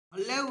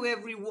Hello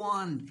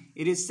everyone.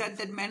 It is said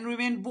that men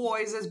remain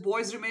boys as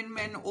boys remain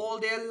men all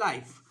their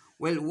life.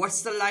 Well,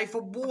 what's the life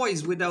of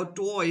boys without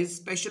toys,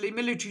 especially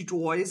military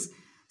toys?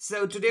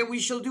 So today we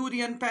shall do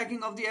the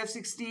unpacking of the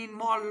F-16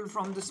 model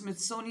from the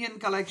Smithsonian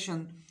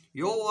collection.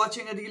 You're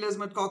watching a dealer's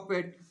mud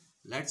cockpit.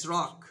 Let's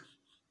rock.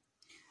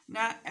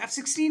 Now,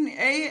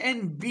 F-16A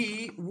and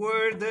B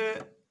were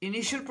the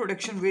initial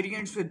production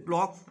variants with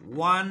Block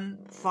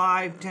 1,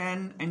 5,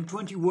 10 and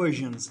 20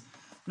 versions.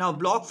 Now,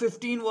 Block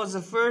 15 was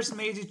the first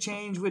major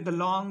change with the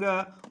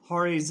longer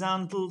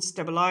horizontal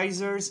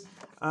stabilizers,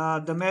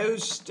 the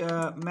most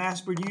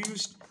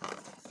mass-produced.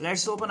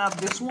 Let's open up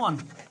this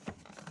one.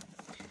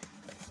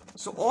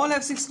 So all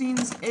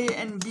F-16s A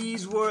and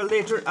Bs were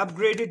later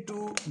upgraded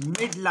to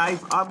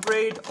mid-life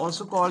upgrade,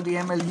 also called the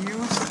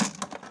MLUs.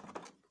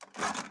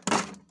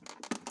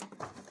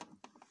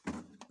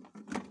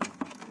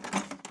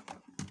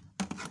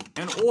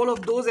 And all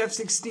of those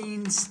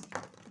F-16s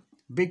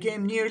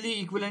became nearly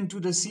equivalent to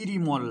the CD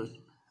model.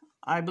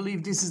 I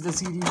believe this is the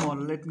CD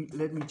model.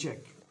 Let me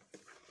check.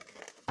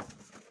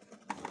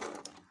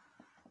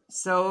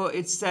 So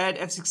it said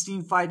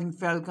F-16 Fighting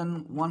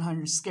Falcon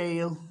 100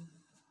 scale.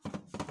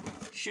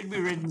 Should be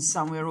written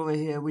somewhere over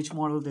here which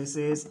model this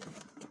is.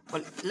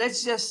 But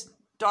let's just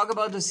talk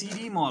about the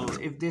CD model,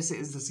 if this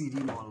is the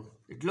CD model.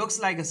 It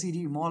looks like a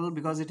CD model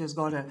because it has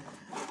got a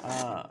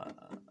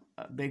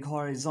big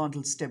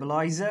horizontal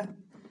stabilizer.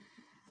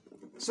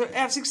 So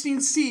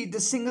F-16C, the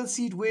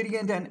single-seat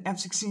variant, and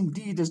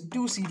F-16D, the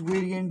two-seat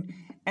variant,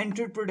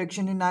 entered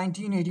production in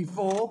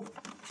 1984.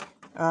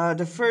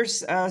 The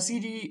first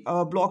CD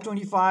Block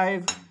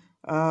 25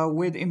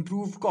 with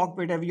improved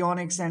cockpit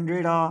avionics and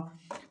radar,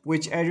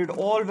 which added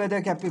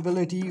all-weather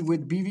capability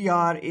with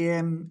BVR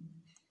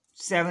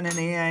AM-7 and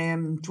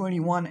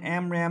AIM-21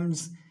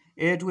 AMRAAMs.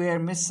 Air-to-air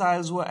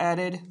missiles were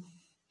added.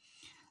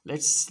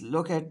 Let's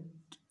look at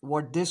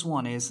what this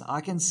one is. I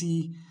can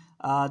see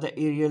the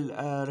aerial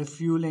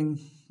refueling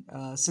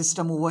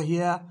system over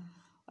here,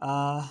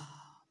 the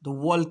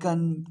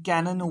Vulcan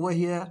cannon over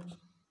here,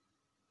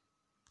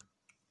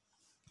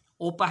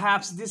 or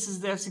perhaps this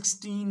is the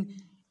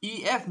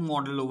F-16EF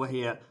model over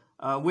here,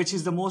 which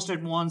is the most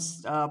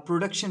advanced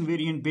production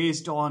variant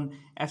based on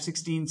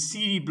F-16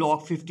 CD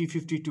Block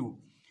 5052,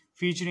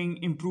 featuring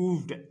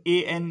improved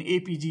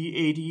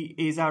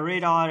AN/APG-80 ASA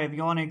radar,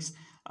 avionics,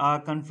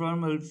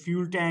 conformal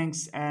fuel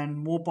tanks, and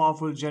more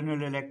powerful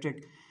General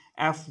Electric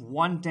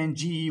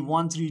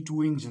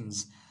F-110GE-132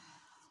 engines.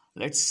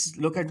 Let's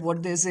look at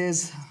what this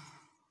is.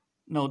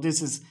 No, this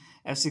is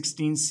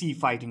F-16C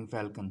Fighting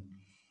Falcon,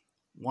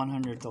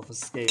 100th of a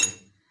scale.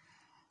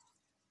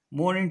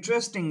 More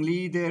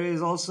interestingly, there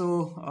is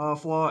also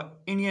for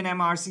Indian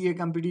MRCA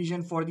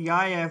competition for the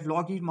IF,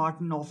 Lockheed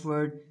Martin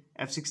offered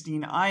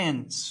F-16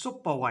 Iron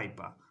Super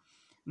Viper.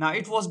 Now,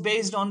 it was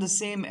based on the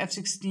same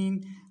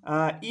F-16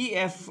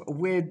 EF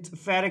with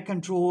Farragut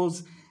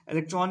controls,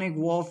 electronic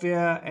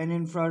warfare, and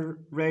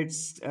infrared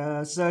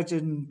search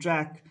and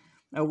track,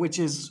 which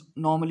is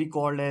normally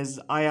called as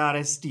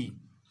IRST.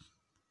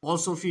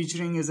 Also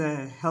featuring is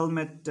a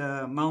helmet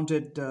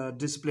mounted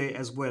display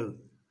as well.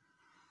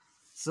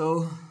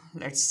 So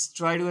let's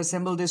try to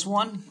assemble this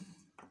one.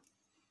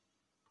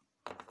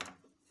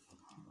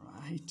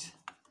 Right,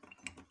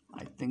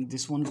 I think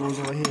this one goes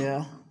over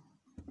here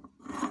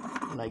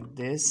like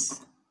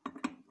this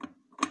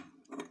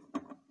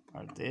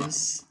or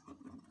this.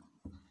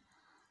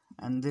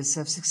 And this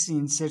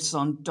F-16 sits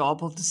on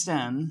top of the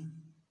stand,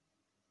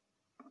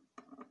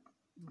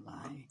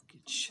 like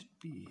it should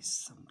be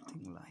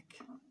something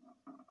like,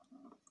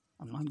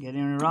 I'm not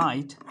getting it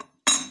right.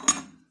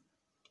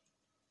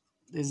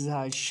 This is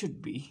how it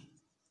should be.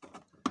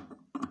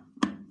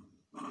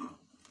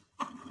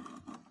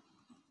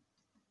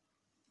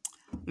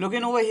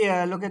 Looking over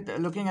here,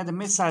 looking at the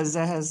missiles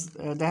that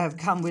have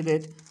come with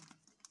it,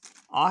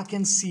 I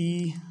can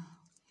see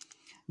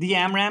the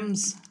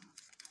AMRAAMs,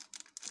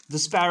 the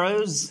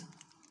Sparrows,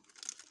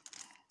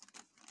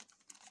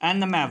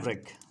 and the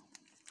Maverick.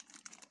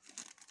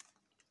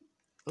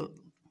 Oh,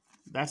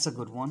 that's a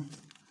good one.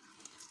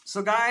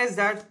 So guys,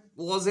 that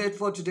was it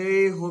for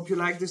today. Hope you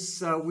like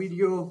this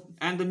video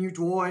and the new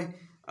toy.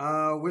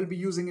 We'll be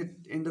using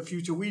it in the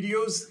future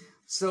videos.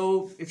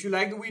 So if you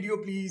like the video,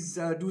 please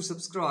do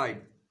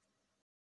subscribe.